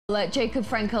Jacob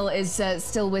Frenkel is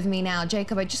still with me now.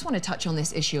 Jacob, I just want to touch on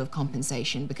this issue of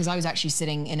compensation, because I was actually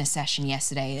sitting in a session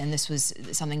yesterday and this was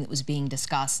something that was being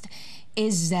discussed.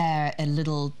 Is there a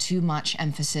little too much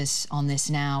emphasis on this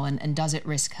now, and does it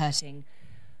risk hurting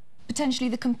potentially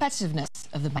the competitiveness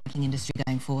of the banking industry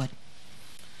going forward?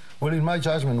 Well, in my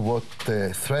judgment, what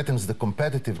threatens the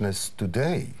competitiveness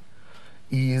today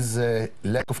is a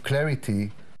lack of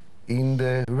clarity in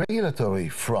the regulatory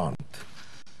front.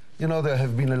 You know, there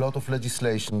have been a lot of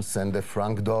legislations, and the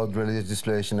Frank-Dodd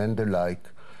legislation and the like.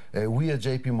 We at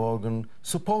JPMorgan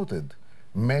supported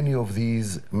many of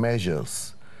these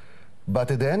measures. But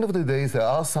at the end of the day, there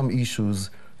are some issues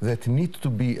that need to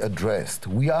be addressed.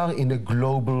 We are in a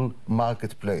global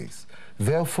marketplace.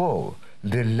 Therefore,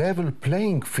 the level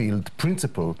playing field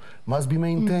principle must be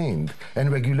maintained.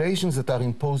 And regulations that are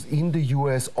imposed in the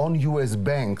US on US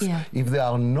banks, if they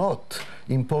are not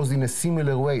imposed in a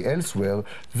similar way elsewhere,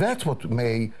 that's what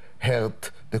may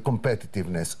hurt the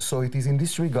competitiveness. So it is in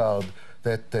this regard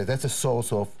that that's a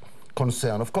source of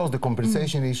concern. Of course, the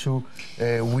compensation issue,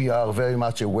 we are very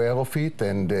much aware of it,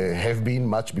 and have been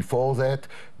much before that.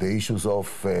 The issues of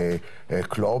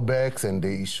clawbacks and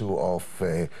the issue of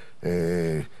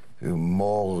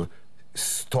more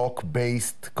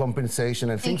stock-based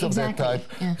compensation and things of that type.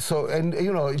 So, and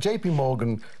you know,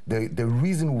 JPMorgan, the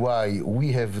reason why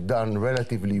we have done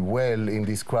relatively well in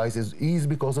this crisis is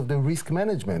because of the risk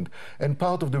management. And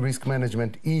part of the risk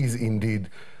management is indeed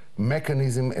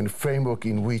mechanism and framework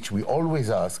in which we always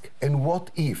ask, and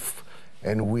what if?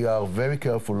 And we are very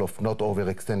careful of not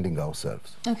overextending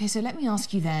ourselves. Okay, so let me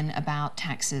ask you then about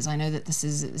taxes. I know that this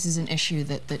is an issue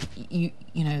that you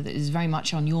know that is very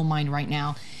much on your mind right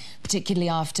now, particularly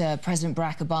after President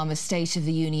Barack Obama's State of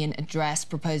the Union address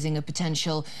proposing a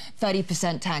potential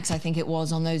 30% tax, I think it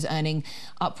was, on those earning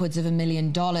upwards of $1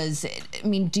 million. I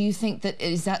mean, do you think that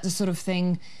is that the sort of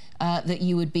thing that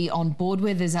you would be on board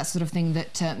with? Is that sort of thing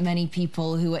that many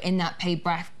people who are in that pay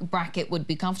bracket would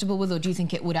be comfortable with, or do you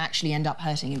think it would actually end up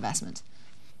hurting investment?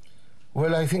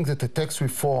 Well, I think that the tax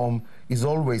reform is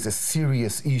always a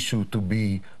serious issue to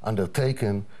be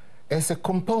undertaken as a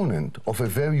component of a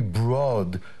very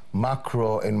broad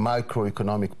macro and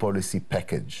microeconomic policy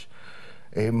package.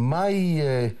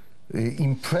 My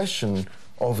impression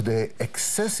of the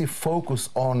excessive focus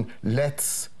on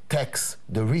let's tax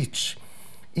the rich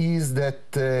is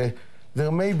that there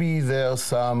are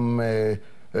some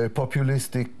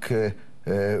populistic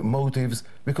motives,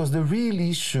 because the real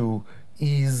issue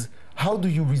is how do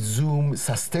you resume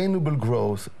sustainable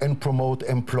growth and promote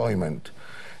employment?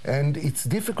 And it's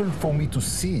difficult for me to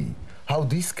see how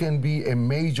this can be a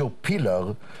major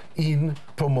pillar in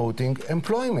promoting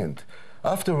employment.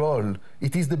 After all,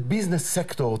 it is the business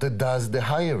sector that does the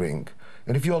hiring.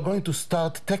 And if you are going to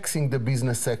start taxing the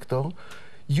business sector,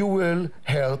 you will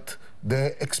hurt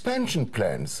the expansion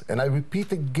plans. And I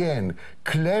repeat again,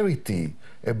 clarity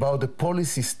about the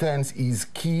policy stance is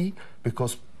key,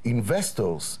 because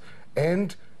investors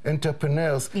and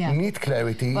entrepreneurs need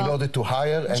clarity in order to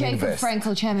hire and invest. Jacob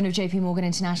Frenkel, Chairman of JPMorgan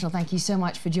International, thank you so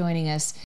much for joining us.